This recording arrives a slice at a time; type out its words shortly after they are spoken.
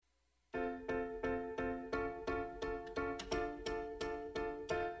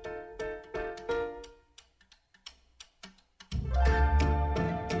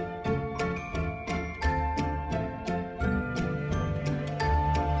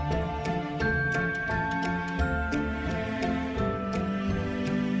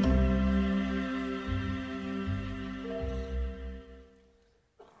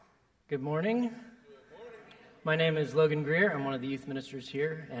Good morning. My name is Logan Greer. I'm one of the youth ministers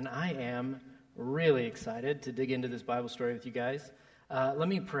here, and I am really excited to dig into this Bible story with you guys. Let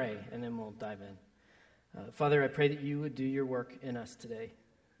me pray, and then we'll dive in. Father, I pray that you would do your work in us today.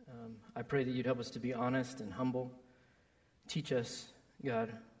 I pray that you'd help us to be honest and humble. Teach us,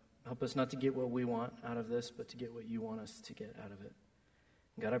 God. Help us not to get what we want out of this, but to get what you want us to get out of it.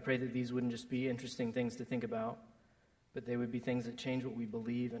 God, I pray that these wouldn't just be interesting things to think about, but they would be things that change what we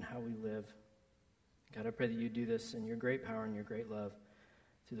believe and how we live. God, I pray that you do this in your great power and your great love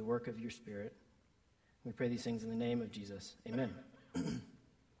through the work of your Spirit. We pray these things in the name of Jesus. Amen.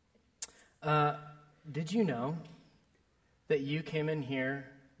 Did you know that you came in here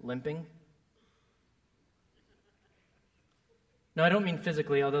limping? No, I don't mean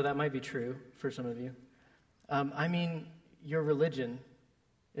physically, although that might be true for some of you. I mean your religion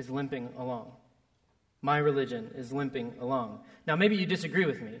is limping along. My religion is limping along. Now, maybe you disagree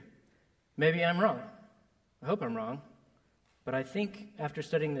with me. Maybe I'm wrong. I hope I'm wrong. But I think after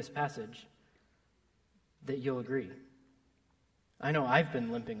studying this passage that you'll agree. I know I've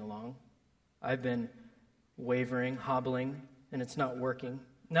been limping along. I've been wavering, hobbling, and it's not working.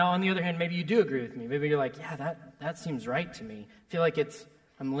 Now, on the other hand, maybe you do agree with me. Maybe you're like, yeah, that seems right to me. I feel like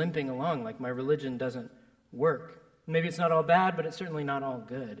I'm limping along, like my religion doesn't work. Maybe it's not all bad, but it's certainly not all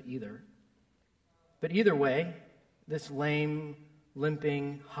good either. But either way, this lame,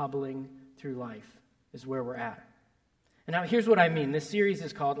 limping, hobbling through life is where we're at. And now here's what I mean. This series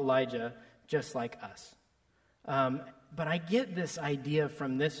is called Elijah, Just Like Us. But I get this idea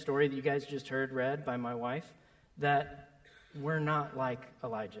from this story that you guys just heard read by my wife, that we're not like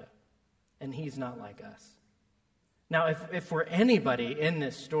Elijah, and he's not like us. Now, if we're anybody in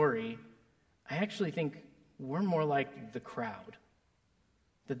this story, I actually think we're more like the crowd,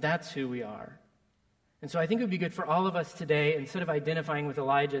 that's who we are. And so I think it would be good for all of us today, instead of identifying with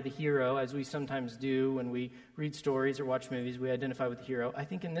Elijah, the hero, as we sometimes do when we read stories or watch movies, we identify with the hero. I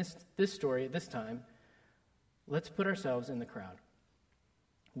think in this story at this time, let's put ourselves in the crowd.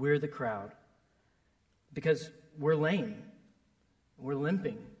 We're the crowd because we're lame. We're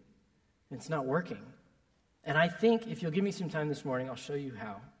limping. It's not working. And I think if you'll give me some time this morning, I'll show you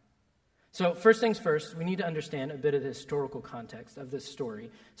how. So first things first, we need to understand a bit of the historical context of this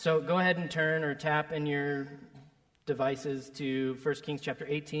story. So go ahead and turn or tap in your devices to 1 Kings chapter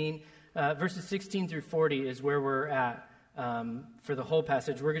 18. Verses 16 through 40 is where we're at for the whole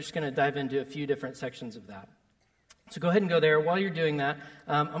passage. We're just going to dive into a few different sections of that. So go ahead and go there. While you're doing that,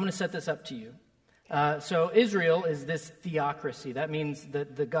 I'm going to set this up to you. So Israel is this theocracy. That means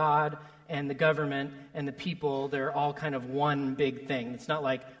that the God and the government and the people, they're all kind of one big thing. It's not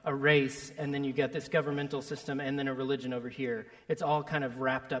like a race and then you get this governmental system and then a religion over here. It's all kind of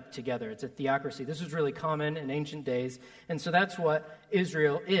wrapped up together. It's a theocracy. This was really common in ancient days. And so that's what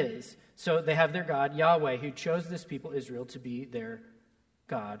Israel is. So they have their God, Yahweh, who chose this people, Israel, to be their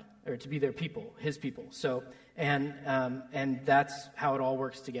God, or to be their people, his people. So, and that's how it all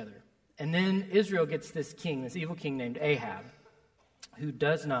works together. And then Israel gets this king, this evil king named Ahab, who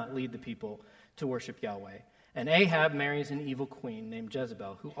does not lead the people to worship Yahweh. And Ahab marries an evil queen named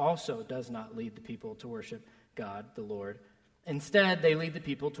Jezebel, who also does not lead the people to worship God, the Lord. Instead, they lead the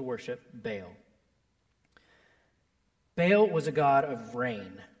people to worship Baal. Baal was a god of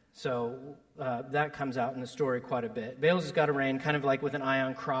rain. So that comes out in the story quite a bit. Baal's god of rain, kind of like with an eye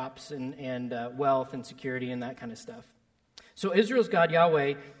on crops and wealth and security and that kind of stuff. So Israel's God,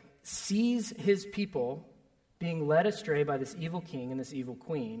 Yahweh, sees his people being led astray by this evil king and this evil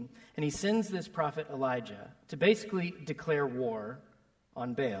queen, and he sends this prophet Elijah to basically declare war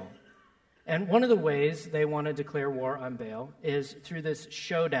on Baal. And one of the ways they want to declare war on Baal is through this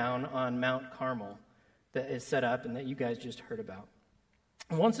showdown on Mount Carmel that is set up and that you guys just heard about.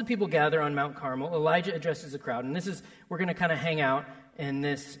 And once the people gather on Mount Carmel, Elijah addresses the crowd, and we're going to kind of hang out in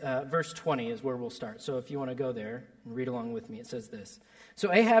this, verse 20 is where we'll start. So if you want to go there and read along with me, it says this.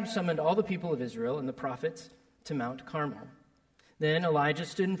 So Ahab summoned all the people of Israel and the prophets to Mount Carmel. Then Elijah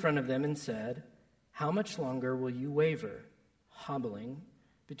stood in front of them and said, "How much longer will you waver, hobbling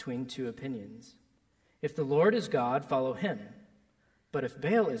between two opinions? If the Lord is God, follow him. But if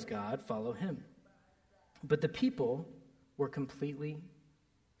Baal is God, follow him." But the people were completely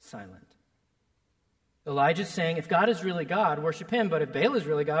silent. Elijah's saying, if God is really God, worship him. But if Baal is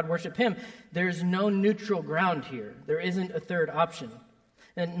really God, worship him. There's no neutral ground here. There isn't a third option.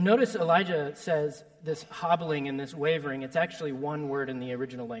 And notice Elijah says this hobbling and this wavering. It's actually one word in the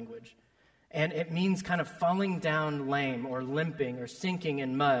original language. And it means kind of falling down lame or limping or sinking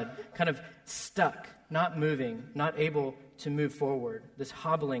in mud, kind of stuck, not moving, not able to move forward, this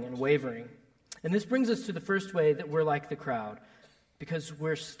hobbling and wavering. And this brings us to the first way that we're like the crowd, because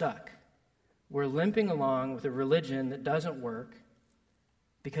we're stuck. we're limping along with a religion that doesn't work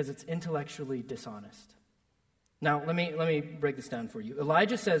because it's intellectually dishonest. Now, let me break this down for you.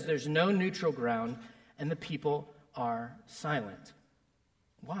 Elijah says there's no neutral ground, and the people are silent.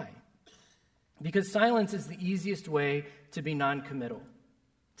 Why? Because silence is the easiest way to be non-committal,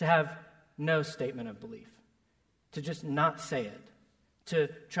 to have no statement of belief, to just not say it, to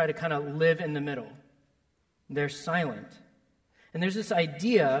try to kind of live in the middle. They're silent. And there's this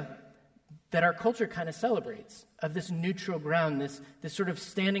idea that our culture kind of celebrates of this neutral ground, this sort of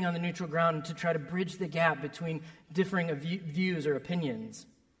standing on the neutral ground to try to bridge the gap between differing views or opinions.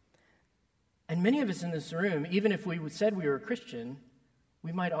 And many of us in this room, even if we said we were a Christian,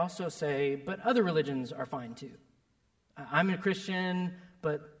 we might also say, but other religions are fine too. I'm a Christian,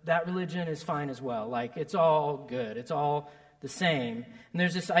 but that religion is fine as well. Like, it's all good. It's all the same. And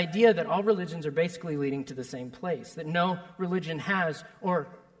there's this idea that all religions are basically leading to the same place, that no religion has or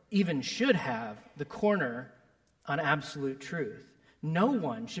even should have the corner on absolute truth. No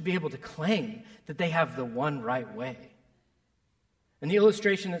one should be able to claim that they have the one right way. And the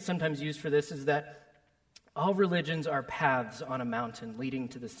illustration that's sometimes used for this is that all religions are paths on a mountain leading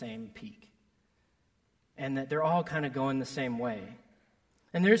to the same peak, and that they're all kind of going the same way.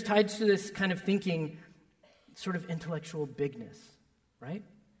 And there's tied to this kind of thinking sort of intellectual bigness, right?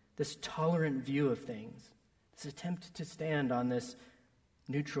 This tolerant view of things, this attempt to stand on this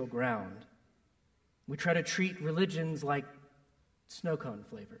neutral ground. We try to treat religions like snow cone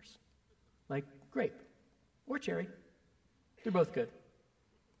flavors, like grape or cherry. They're both good.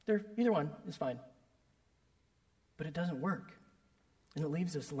 Either one is fine. But it doesn't work. And it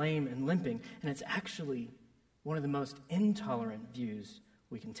leaves us lame and limping. And it's actually one of the most intolerant views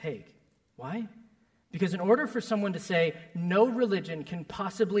we can take. Why? Because in order for someone to say no religion can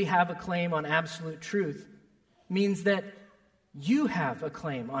possibly have a claim on absolute truth means that you have a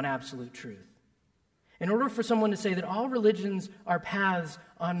claim on absolute truth. In order for someone to say that all religions are paths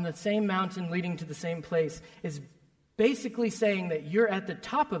on the same mountain leading to the same place is basically saying that you're at the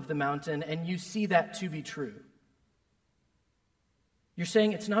top of the mountain and you see that to be true. You're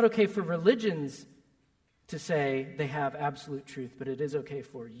saying it's not okay for religions to say they have absolute truth, but it is okay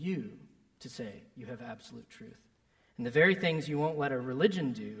for you to say you have absolute truth. And the very things you won't let a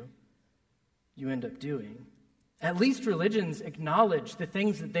religion do, you end up doing. At least religions acknowledge the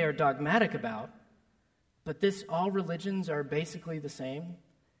things that they are dogmatic about, but this all religions are basically the same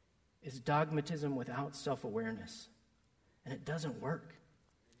is dogmatism without self-awareness. And it doesn't work.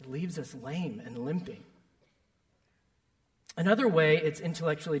 It leaves us lame and limping. Another way it's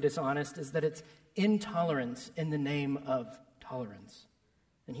intellectually dishonest is that it's intolerance in the name of tolerance.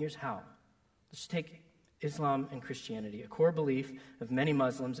 And here's how. Let's take Islam and Christianity. A core belief of many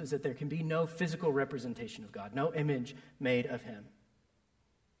Muslims is that there can be no physical representation of God, no image made of him.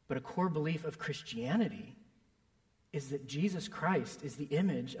 But a core belief of Christianity is that Jesus Christ is the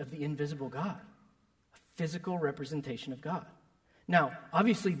image of the invisible God, a physical representation of God. Now,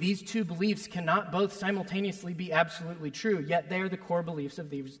 obviously, these two beliefs cannot both simultaneously be absolutely true, yet they are the core beliefs of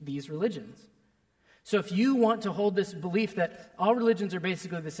these religions. So if you want to hold this belief that all religions are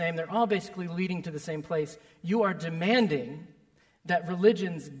basically the same, they're all basically leading to the same place, you are demanding that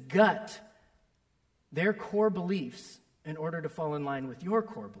religions gut their core beliefs in order to fall in line with your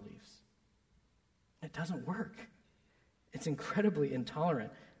core beliefs. It doesn't work. It's incredibly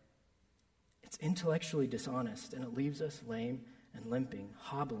intolerant. It's intellectually dishonest, and it leaves us lame and limping,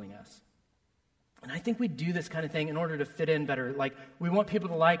 hobbling us. And I think we do this kind of thing in order to fit in better. Like, we want people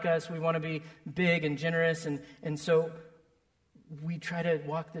to like us, we want to be big and generous, and so we try to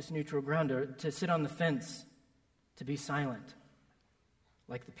walk this neutral ground, to sit on the fence, to be silent,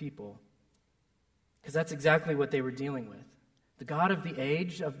 like the people. Because that's exactly what they were dealing with. The God of the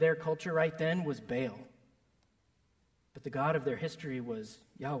age of their culture right then was Baal. But the God of their history was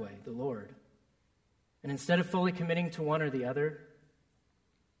Yahweh, the Lord. And instead of fully committing to one or the other,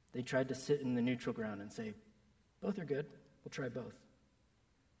 they tried to sit in the neutral ground and say, both are good, we'll try both.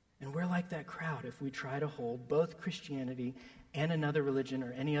 And we're like that crowd if we try to hold both Christianity and another religion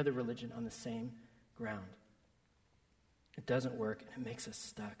or any other religion on the same ground. It doesn't work, and it makes us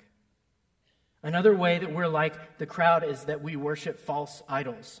stuck. Another way that we're like the crowd is that we worship false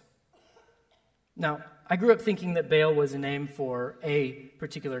idols. Now, I grew up thinking that Baal was a name for a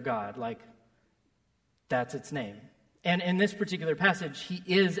particular god, like that's its name. And in this particular passage, he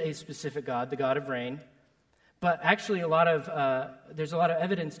is a specific god, the god of rain. But actually, there's a lot of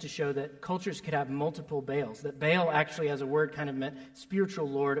evidence to show that cultures could have multiple Baals, that Baal actually, as a word, kind of meant spiritual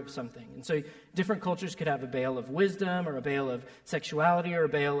lord of something. And so different cultures could have a Baal of wisdom, or a Baal of sexuality, or a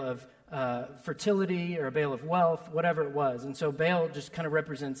Baal of fertility, or a Baal of wealth, whatever it was. And so Baal just kind of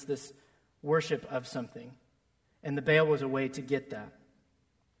represents this worship of something. And the Baal was a way to get that.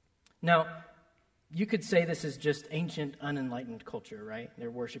 Now, you could say this is just ancient, unenlightened culture, right?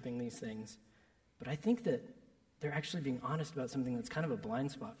 They're worshiping these things. But I think that they're actually being honest about something that's kind of a blind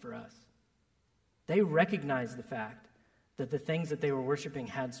spot for us. They recognize the fact that the things that they were worshiping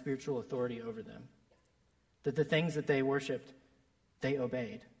had spiritual authority over them. That the things that they worshiped, they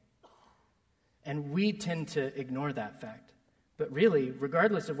obeyed. And we tend to ignore that fact. But really,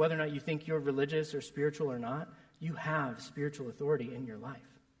 regardless of whether or not you think you're religious or spiritual or not, you have spiritual authority in your life.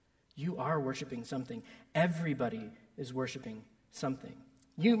 You are worshiping something. Everybody is worshiping something.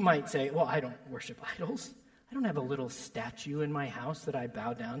 You might say, well, I don't worship idols. I don't have a little statue in my house that I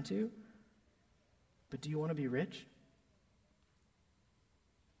bow down to. But do you want to be rich?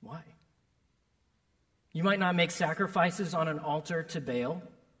 Why? You might not make sacrifices on an altar to Baal.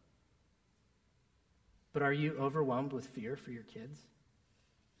 But are you overwhelmed with fear for your kids?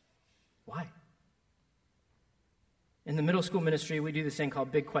 Why? In the middle school ministry, we do this thing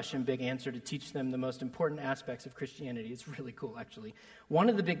called Big Question, Big Answer to teach them the most important aspects of Christianity. It's really cool, actually. One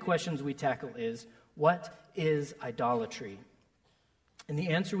of the big questions we tackle is, what is idolatry? And the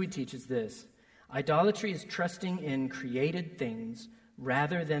answer we teach is this: idolatry is trusting in created things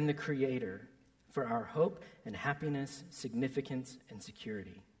rather than the Creator for our hope and happiness, significance, and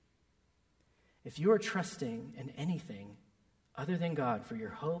security. If you are trusting in anything other than God for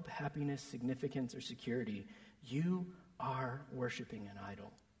your hope, happiness, significance, or security, you are worshiping an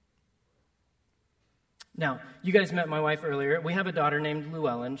idol. Now, you guys met my wife earlier. We have a daughter named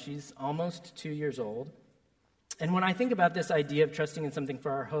Llewellyn. She's almost 2 years old. And when I think about this idea of trusting in something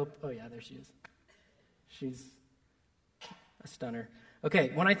for our hope, oh yeah, there she is. She's a stunner.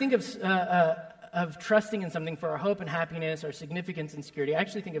 Okay, when I think of trusting in something for our hope and happiness, our significance and security, I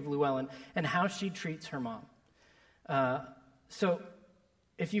actually think of Llewellyn and how she treats her mom. So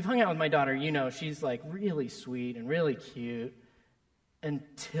if you've hung out with my daughter, you know she's like really sweet and really cute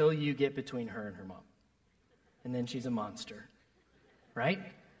until you get between her and her mom. And then she's a monster, right?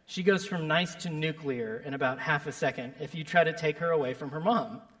 She goes from nice to nuclear in about half a second if you try to take her away from her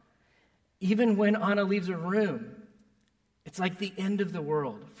mom. Even when Anna leaves a room, it's like the end of the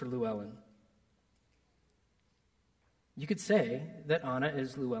world for Llewellyn. You could say that Anna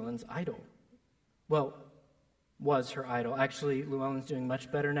is Llewellyn's idol. Well, was her idol. Actually, Llewellyn's doing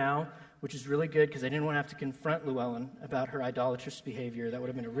much better now, which is really good because I didn't want to have to confront Llewellyn about her idolatrous behavior. That would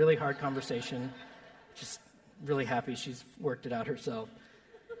have been a really hard conversation. Just really happy she's worked it out herself.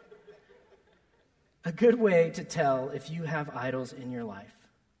 A good way to tell if you have idols in your life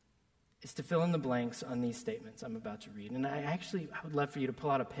is to fill in the blanks on these statements I'm about to read. And I would love for you to pull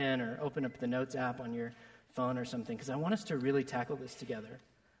out a pen or open up the Notes app on your phone or something, because I want us to really tackle this together.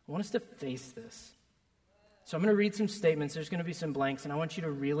 I want us to face this. So I'm going to read some statements. There's going to be some blanks, and I want you to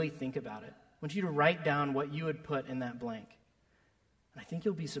really think about it. I want you to write down what you would put in that blank. And I think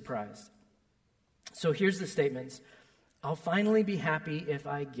you'll be surprised. So here's the statements. I'll finally be happy if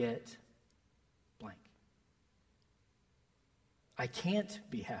I get blank. I can't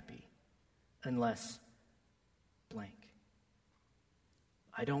be happy unless blank.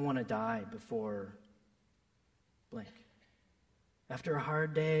 I don't want to die before blank. After a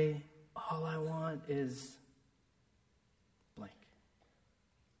hard day, all I want is blank.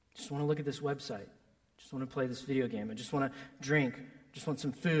 Just want to look at this website. Just want to play this video game. I just want to drink. Just want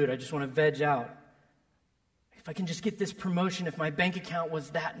some food. I just want to veg out. If I can just get this promotion, if my bank account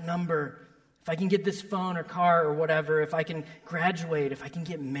was that number, if I can get this phone or car or whatever, if I can graduate, if I can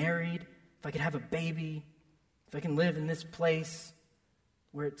get married, if I could have a baby, if I can live in this place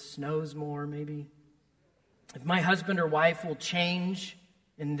where it snows more maybe, if my husband or wife will change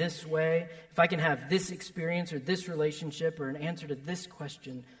in this way, if I can have this experience or this relationship or an answer to this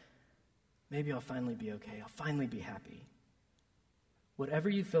question, maybe I'll finally be okay. I'll finally be happy. Whatever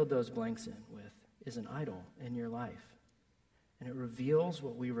you filled those blanks in with is an idol in your life. And it reveals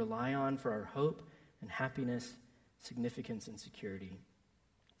what we rely on for our hope and happiness, significance, and security.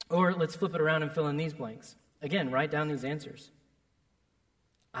 Or let's flip it around and fill in these blanks. Again, write down these answers.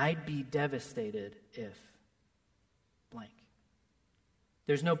 I'd be devastated if blank.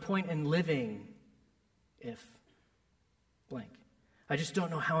 There's no point in living if blank. I just don't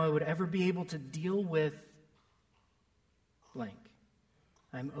know how I would ever be able to deal with blank.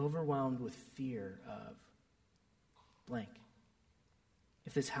 I'm overwhelmed with fear of blank.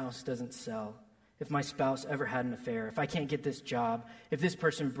 If this house doesn't sell, if my spouse ever had an affair, if I can't get this job, if this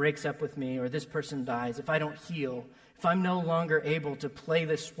person breaks up with me or this person dies, if I don't heal, if I'm no longer able to play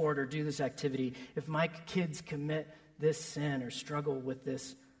this sport or do this activity, if my kids commit this sin or struggle with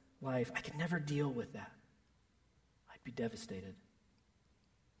this life, I could never deal with that. I'd be devastated.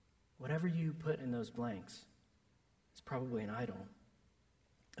 whatever you put in those blanks is probably an idol,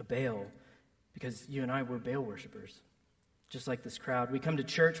 a Baal, because you and I were Baal worshipers, just like this crowd. We come to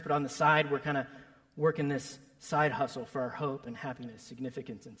church, but on the side, we're kind of working this side hustle for our hope and happiness,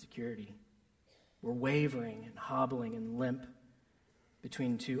 significance and security. We're wavering and hobbling and limp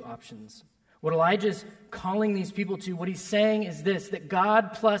between two options. What Elijah's calling these people to, what he's saying is this, that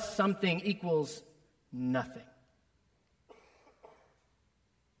God plus something equals nothing.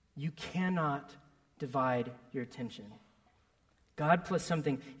 You cannot divide your attention. God plus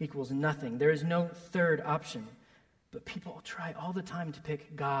something equals nothing. There is no third option. But people try all the time to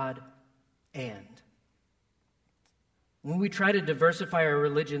pick God and. When we try to diversify our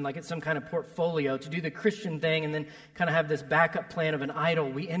religion like it's some kind of portfolio, to do the Christian thing and then kind of have this backup plan of an idol,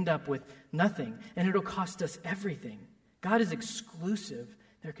 we end up with nothing. And it'll cost us everything. God is exclusive.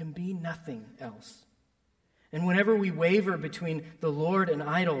 There can be nothing else. And whenever we waver between the Lord and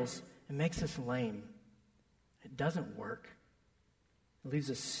idols, it makes us lame. It doesn't work. It leaves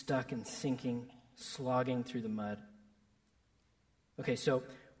us stuck and sinking, slogging through the mud. Okay, so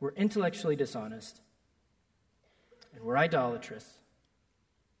we're intellectually dishonest, and we're idolatrous.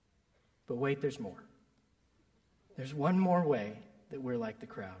 But wait, there's more. There's one more way that we're like the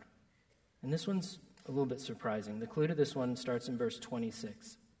crowd. And this one's a little bit surprising. The clue to this one starts in verse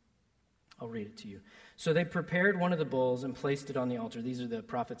 26. I'll read it to you. So they prepared one of the bulls and placed it on the altar. These are the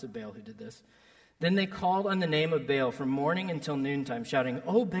prophets of Baal who did this. Then they called on the name of Baal from morning until noontime, shouting,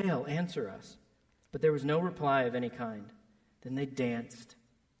 "O Baal, answer us." But there was no reply of any kind. Then they danced,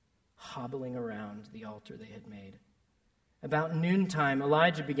 hobbling around the altar they had made. About noontime,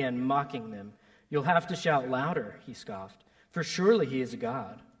 Elijah began mocking them. "You'll have to shout louder," he scoffed, "for surely he is a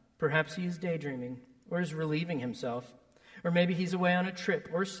god. Perhaps he is daydreaming or is relieving himself, or maybe he's away on a trip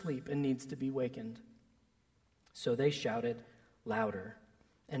or asleep and needs to be wakened." So they shouted louder,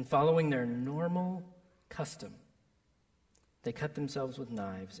 and following their normal custom, they cut themselves with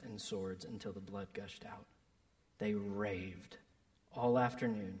knives and swords until the blood gushed out. They raved all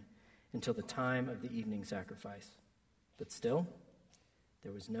afternoon until the time of the evening sacrifice. But still,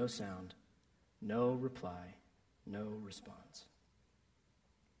 there was no sound, no reply, no response.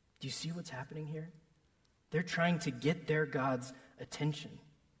 Do you see what's happening here? They're trying to get their God's attention.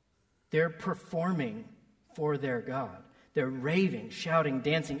 They're performing for their God. They're raving, shouting,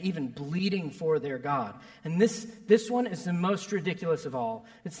 dancing, even bleeding for their God. And this one is the most ridiculous of all.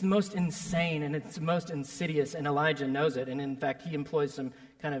 It's the most insane and it's the most insidious, and Elijah knows it. And in fact, he employs some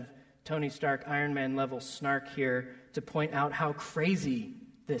kind of Tony Stark, Iron Man level snark here to point out how crazy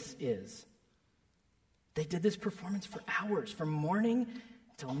this is. They did this performance for hours, from morning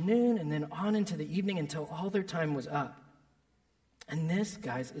till noon and then on into the evening until all their time was up. And this,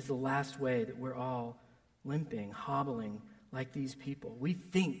 guys, is the last way that we're all limping, hobbling like these people. We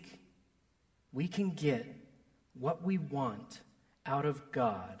think we can get what we want out of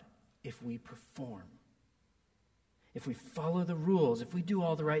God if we perform. If we follow the rules, if we do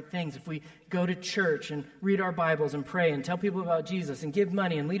all the right things, if we go to church and read our Bibles and pray and tell people about Jesus and give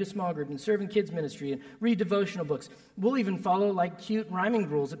money and lead a small group and serve in kids ministry and read devotional books. We'll even follow like cute rhyming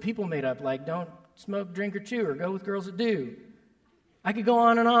rules that people made up, like don't smoke, drink, or chew, or go with girls that do. I could go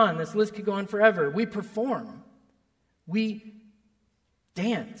on and on. This list could go on forever. We perform. We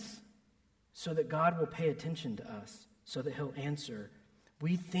dance so that God will pay attention to us, so that he'll answer.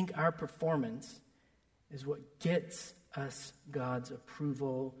 We think our performance is what gets us God's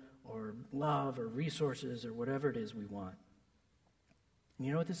approval or love or resources or whatever it is we want. And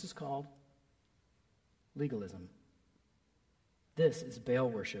you know what this is called? Legalism. This is Baal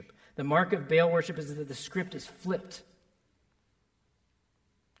worship. The mark of Baal worship is that the script is flipped.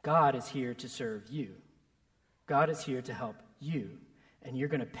 God is here to serve you. God is here to help you. And you're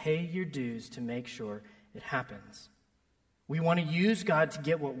going to pay your dues to make sure it happens. We want to use God to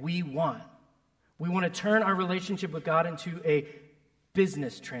get what we want. We want to turn our relationship with God into a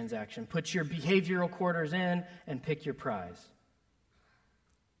business transaction. Put your behavioral quarters in and pick your prize.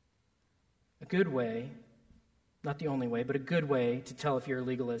 A good way, not the only way, but a good way to tell if you're a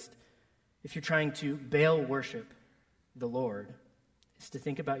legalist, if you're trying to Baal worship the Lord, is to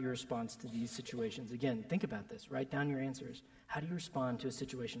think about your response to these situations. Again, think about this. Write down your answers. How do you respond to a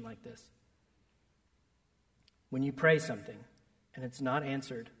situation like this? When you pray something and it's not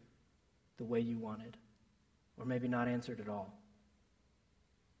answered the way you wanted, or maybe not answered at all.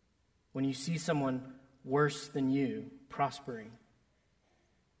 When you see someone worse than you prospering,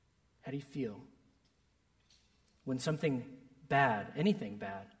 how do you feel? When something bad, anything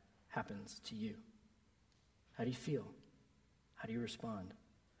bad, happens to you, how do you feel? How do you respond?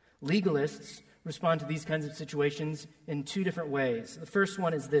 Legalists respond to these kinds of situations in two different ways. The first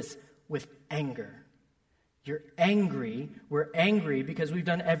one is this: with anger. You're angry. We're angry because we've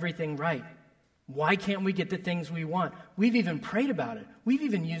done everything right. Why can't we get the things we want? We've even prayed about it. We've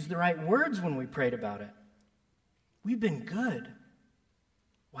even used the right words when we prayed about it. We've been good.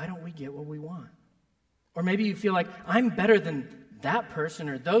 Why don't we get what we want? Or maybe you feel like, I'm better than that person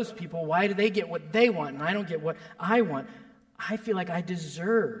or those people. Why do they get what they want and I don't get what I want? I feel like I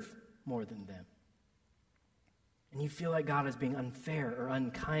deserve more than them. And you feel like God is being unfair or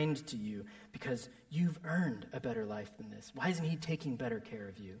unkind to you because you've earned a better life than this. Why isn't he taking better care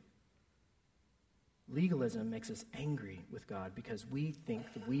of you? Legalism makes us angry with God because we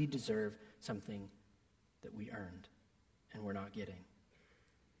think that we deserve something that we earned and we're not getting.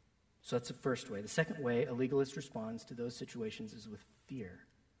 So that's the first way. The second way a legalist responds to those situations is with fear.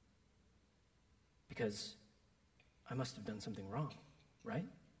 Because I must have done something wrong, right?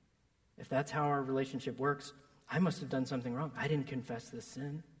 If that's how our relationship works, I must have done something wrong. I didn't confess this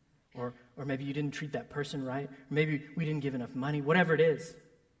sin. Or maybe you didn't treat that person right. Or maybe we didn't give enough money. Whatever it is, it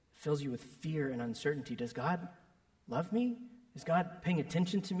fills you with fear and uncertainty. Does God love me? Is God paying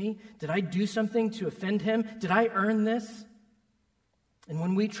attention to me? Did I do something to offend him? Did I earn this? And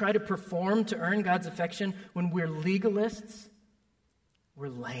when we try to perform to earn God's affection, when we're legalists, we're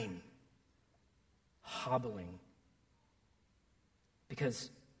lame, hobbling, because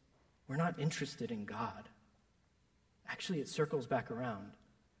we're not interested in God. Actually, it circles back around.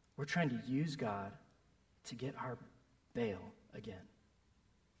 We're trying to use God to get our bail again.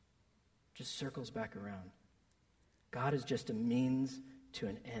 Just circles back around. God is just a means to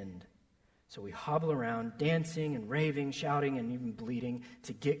an end. So we hobble around, dancing and raving, shouting and even bleeding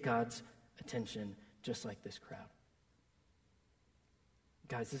to get God's attention, just like this crowd.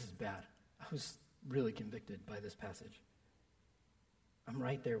 Guys, this is bad. I was really convicted by this passage. I'm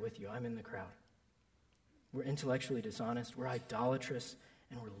right there with you. I'm in the crowd. We're intellectually dishonest, we're idolatrous,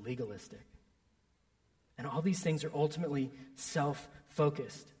 and we're legalistic. And all these things are ultimately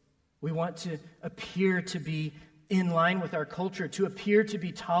self-focused. We want to appear to be in line with our culture, to appear to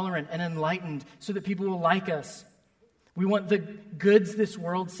be tolerant and enlightened so that people will like us. We want the goods this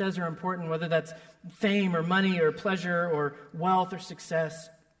world says are important, whether that's fame or money or pleasure or wealth or success.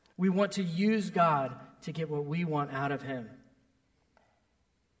 We want to use God to get what we want out of him.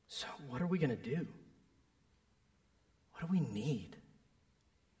 So what are we going to do? What do we need?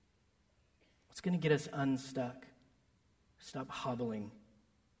 What's going to get us unstuck? Stop hobbling.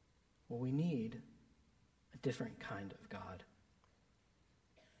 Well, we need a different kind of God.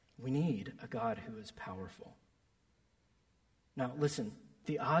 We need a God who is powerful. Now, listen,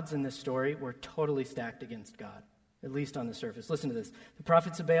 the odds in this story were totally stacked against God, at least on the surface. Listen to this. The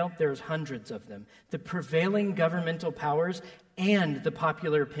prophets of Baal, there's hundreds of them. The prevailing governmental powers and the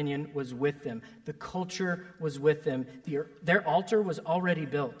popular opinion was with them. The culture was with them. Their altar was already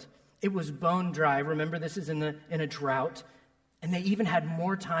built. It was bone dry. Remember, this is in a drought. And they even had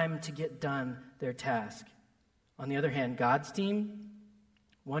more time to get done their task. On the other hand, God's team,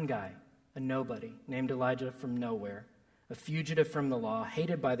 one guy, a nobody, named Elijah from nowhere, a fugitive from the law,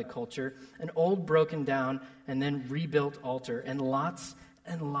 hated by the culture, an old broken down and then rebuilt altar, and lots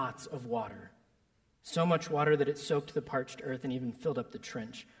of water. So much water that it soaked the parched earth and even filled up the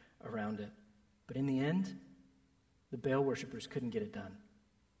trench around it. But in the end, the Baal worshipers couldn't get it done.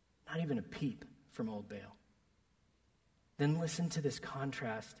 Not even a peep from old Baal. Then listen to this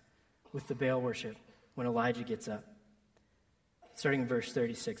contrast with the Baal worship when Elijah gets up. Starting in verse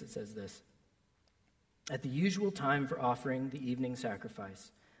 36, it says this. At the usual time for offering the evening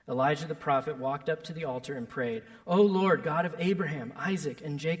sacrifice, Elijah the prophet walked up to the altar and prayed, O Lord, God of Abraham, Isaac,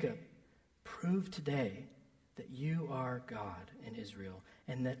 and Jacob, prove today that you are God in Israel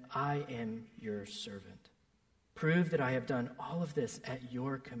and that I am your servant. Prove that I have done all of this at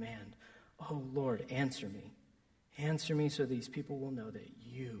your command. O Lord, answer me. Answer me so these people will know that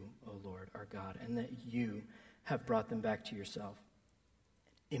you, O Lord, are God and that you have brought them back to yourself.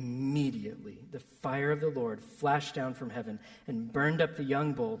 Immediately, the fire of the Lord flashed down from heaven and burned up the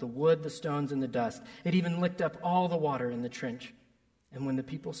young bull, the wood, the stones, and the dust. It even licked up all the water in the trench. And when the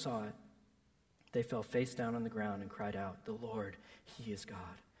people saw it, they fell face down on the ground and cried out, the Lord, he is God.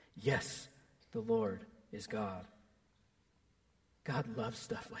 Yes, the Lord is God. God loves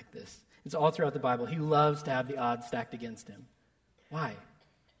stuff like this. It's all throughout the Bible. He loves to have the odds stacked against him. Why?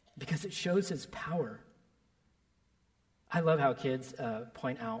 Because it shows his power. I love how kids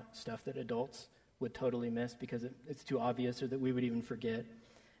point out stuff that adults would totally miss because it's too obvious or that we would even forget.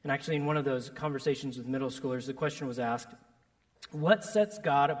 And actually, in one of those conversations with middle schoolers, the question was asked, what sets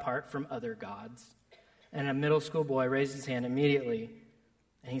God apart from other gods? And a middle school boy raised his hand immediately,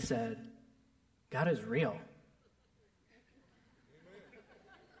 and he said, God is real.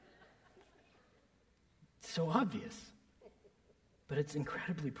 so obvious. But it's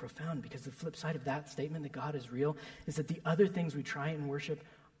incredibly profound because the flip side of that statement that God is real is that the other things we try and worship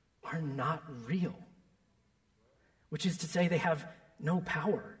are not real, which is to say they have no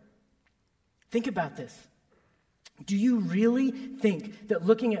power. Think about this. Do you really think that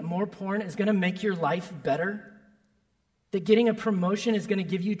looking at more porn is going to make your life better? That getting a promotion is going to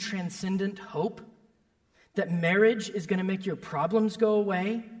give you transcendent hope? That marriage is going to make your problems go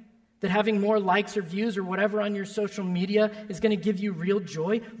away? That having more likes or views or whatever on your social media is going to give you real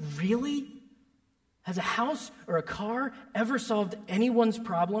joy? Really? Has a house or a car ever solved anyone's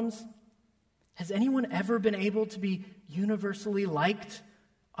problems? Has anyone ever been able to be universally liked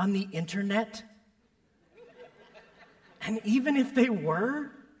on the internet? And even if they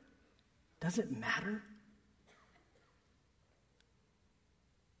were, does it matter?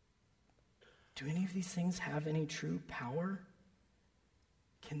 Do any of these things have any true power?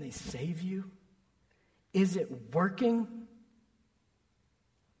 Can they save you? Is it working?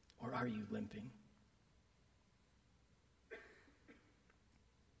 Or are you limping?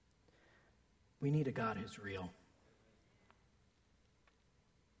 We need a God who's real,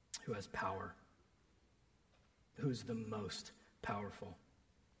 who has power, who's the most powerful.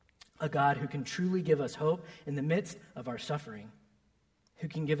 A God who can truly give us hope in the midst of our suffering, who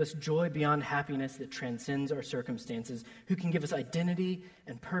can give us joy beyond happiness that transcends our circumstances, who can give us identity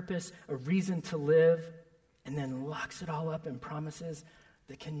and purpose, a reason to live, and then locks it all up in promises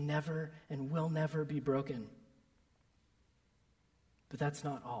that can never and will never be broken. But that's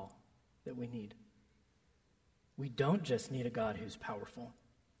not all that we need. We don't just need a God who's powerful.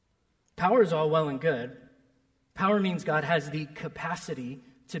 Power is all well and good. Power means God has the capacity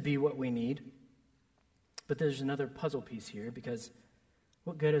to be what we need. But there's another puzzle piece here, because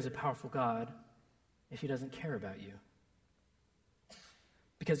what good is a powerful God if he doesn't care about you?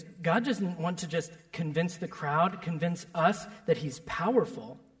 Because God doesn't want to just convince the crowd, convince us that he's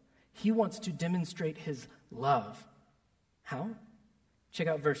powerful. He wants to demonstrate his love. How? Check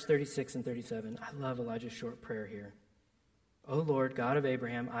out verse 36 and 37. I love Elijah's short prayer here. O Lord, God of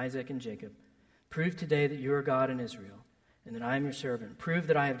Abraham, Isaac, and Jacob, prove today that you are God in Israel, and that I am your servant. Prove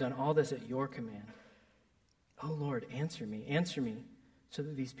that I have done all this at your command. O Lord, answer me, so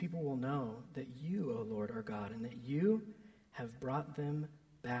that these people will know that you, O Lord, are God, and that you have brought them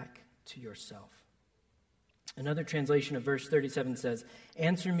back to yourself. Another translation of verse 37 says,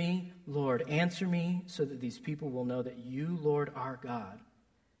 answer me, Lord, answer me, so that these people will know that you, Lord, are God,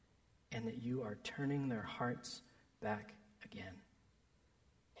 and that you are turning their hearts back again.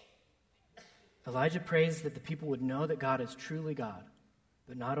 Elijah prays that the people would know that God is truly God,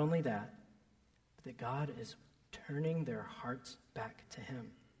 but not only that, but that God is turning their hearts back to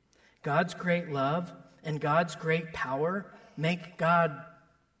him. God's great love and God's great power make God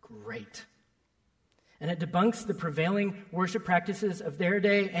great. And it debunks the prevailing worship practices of their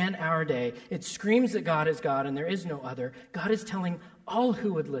day and our day. It screams that God is God and there is no other. God is telling all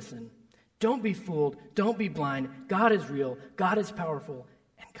who would listen, don't be fooled, don't be blind. God is real, God is powerful,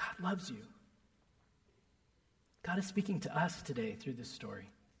 and God loves you. God is speaking to us today through this story.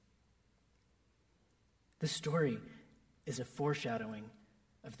 This story is a foreshadowing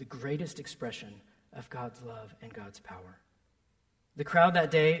of the greatest expression of God's love and God's power. The crowd that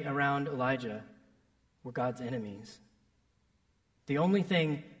day around Elijah were God's enemies. The only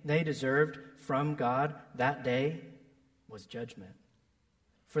thing they deserved from God that day was judgment.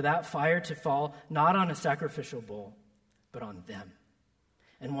 For that fire to fall not on a sacrificial bull, but on them.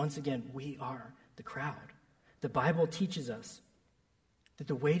 And once again, we are the crowd. The Bible teaches us that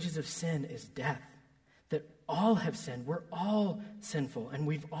the wages of sin is death, that all have sinned. We're all sinful, and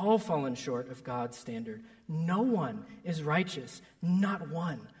we've all fallen short of God's standard. No one is righteous, not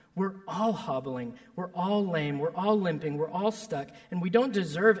one. We're all hobbling, we're all lame, we're all limping, we're all stuck, and we don't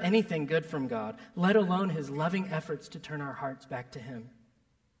deserve anything good from God, let alone his loving efforts to turn our hearts back to him.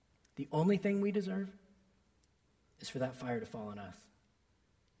 The only thing we deserve is for that fire to fall on us,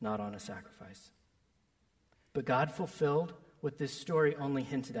 not on a sacrifice. But God fulfilled what this story only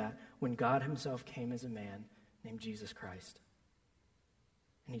hinted at when God himself came as a man named Jesus Christ.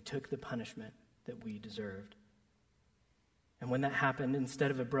 And he took the punishment that we deserved. And when that happened,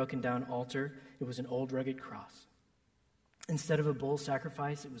 instead of a broken down altar, it was an old rugged cross. Instead of a bull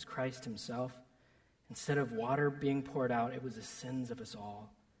sacrifice, it was Christ himself. Instead of water being poured out, it was the sins of us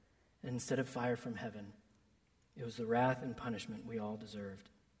all. And instead of fire from heaven, it was the wrath and punishment we all deserved.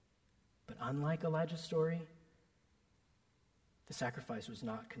 But unlike Elijah's story, the sacrifice was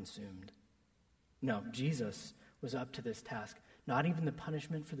not consumed. No, Jesus was up to this task. Not even the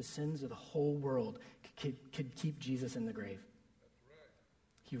punishment for the sins of the whole world could keep Jesus in the grave.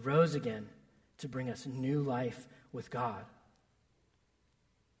 He rose again to bring us new life with God.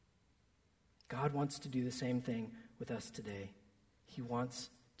 God wants to do the same thing with us today. He wants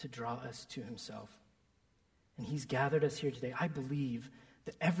to draw us to himself. And he's gathered us here today. I believe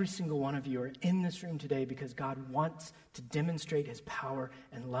that every single one of you are in this room today because God wants to demonstrate his power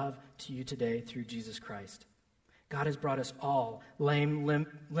and love to you today through Jesus Christ. God has brought us all, lame,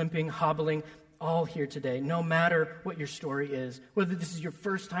 limping, hobbling, all here today, no matter what your story is, whether this is your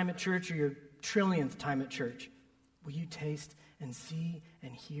first time at church or your trillionth time at church. Will you taste and see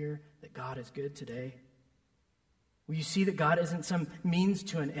and hear that God is good today? Will you see that God isn't some means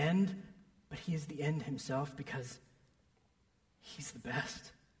to an end, but he is the end himself because he's the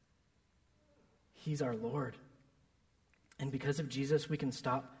best. He's our Lord. And because of Jesus, we can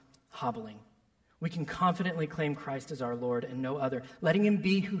stop hobbling. We can confidently claim Christ as our Lord and no other, letting him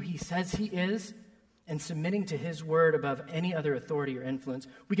be who he says he is and submitting to his word above any other authority or influence.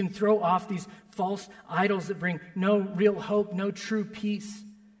 We can throw off these false idols that bring no real hope, no true peace.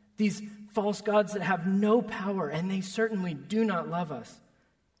 These false gods that have no power, and they certainly do not love us.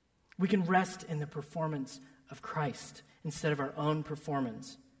 We can rest in the performance of Christ instead of our own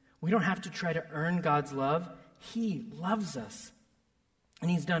performance. We don't have to try to earn God's love. He loves us. And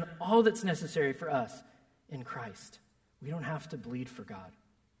he's done all that's necessary for us in Christ. We don't have to bleed for God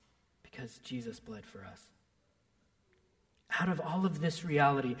because Jesus bled for us. Out of all of this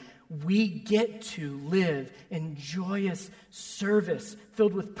reality, we get to live in joyous service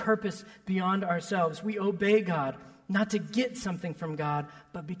filled with purpose beyond ourselves. We obey God, not to get something from God,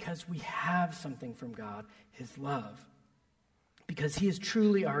 but because we have something from God, his love. Because he is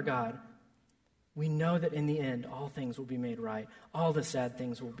truly our God, we know that in the end, all things will be made right. All the sad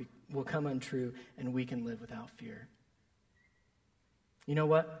things will come untrue, and we can live without fear. You know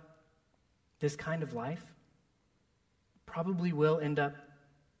what? This kind of life probably will end up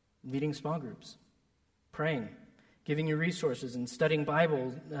leading small groups, praying, giving you resources and studying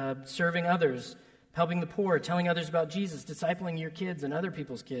Bible, serving others, helping the poor, telling others about Jesus, discipling your kids and other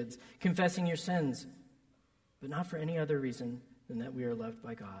people's kids, confessing your sins, but not for any other reason than that we are loved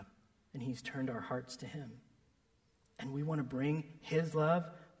by God, and he's turned our hearts to him. And we want to bring his love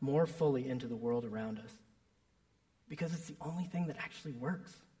more fully into the world around us because it's the only thing that actually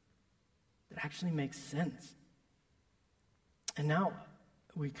works, that actually makes sense. And now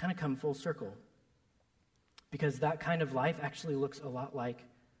we kind of come full circle because that kind of life actually looks a lot like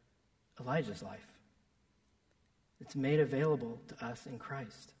Elijah's life. It's made available to us in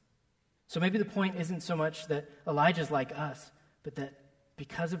Christ. So maybe the point isn't so much that Elijah's like us, but that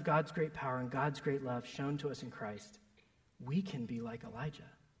because of God's great power and God's great love shown to us in Christ, we can be like Elijah.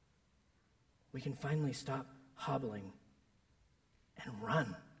 We can finally stop hobbling and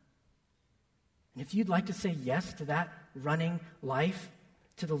run. And if you'd like to say yes to that running life,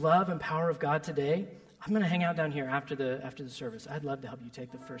 to the love and power of God today, I'm going to hang out down here after the service. I'd love to help you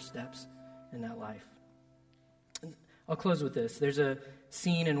take the first steps in that life. I'll close with this. There's a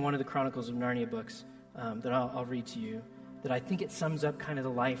scene in one of the Chronicles of Narnia books that I'll read to you that I think it sums up kind of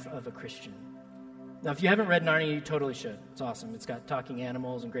the life of a Christian. Now, if you haven't read Narnia, you totally should. It's awesome. It's got talking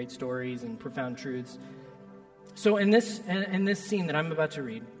animals and great stories and profound truths. So in this scene that I'm about to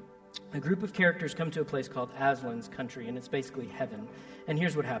read, a group of characters come to a place called Aslan's country, and it's basically heaven. And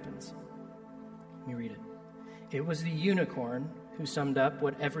here's what happens. Let me read it. It was the unicorn who summed up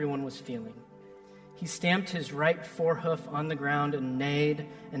what everyone was feeling. He stamped his right forehoof on the ground and neighed,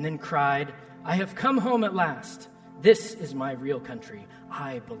 and then cried, "I have come home at last. This is my real country.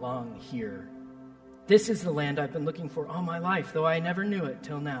 I belong here. This is the land I've been looking for all my life, though I never knew it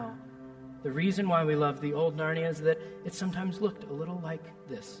till now. The reason why we love the old Narnia is that it sometimes looked a little like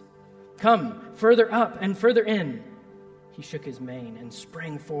this. Come, further up and further in." He shook his mane and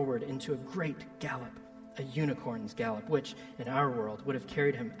sprang forward into a great gallop, a unicorn's gallop, which, in our world, would have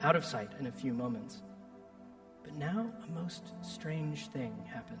carried him out of sight in a few moments. But now a most strange thing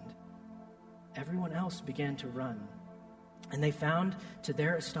happened. Everyone else began to run, and they found, to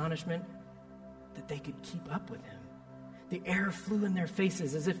their astonishment, that they could keep up with him. The air flew in their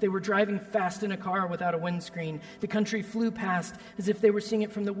faces as if they were driving fast in a car without a windscreen. The country flew past as if they were seeing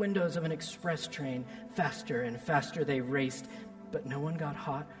it from the windows of an express train. Faster and faster they raced, but no one got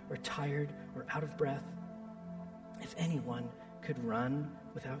hot or tired or out of breath. If anyone could run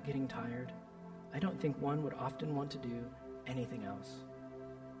without getting tired, I don't think one would often want to do anything else.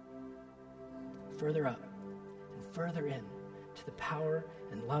 Further up and further in to the power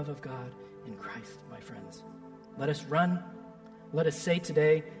and love of God in Christ, my friends. Let us run. Let us say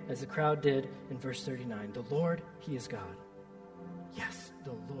today, as the crowd did in verse 39, the Lord, he is God. Yes,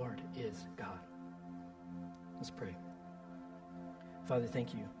 the Lord is God. Let's pray. Father,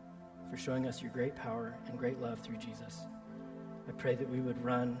 thank you for showing us your great power and great love through Jesus. I pray that we would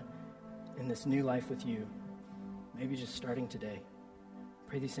run in this new life with you, maybe just starting today. I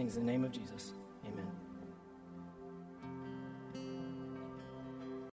pray these things in the name of Jesus. Amen.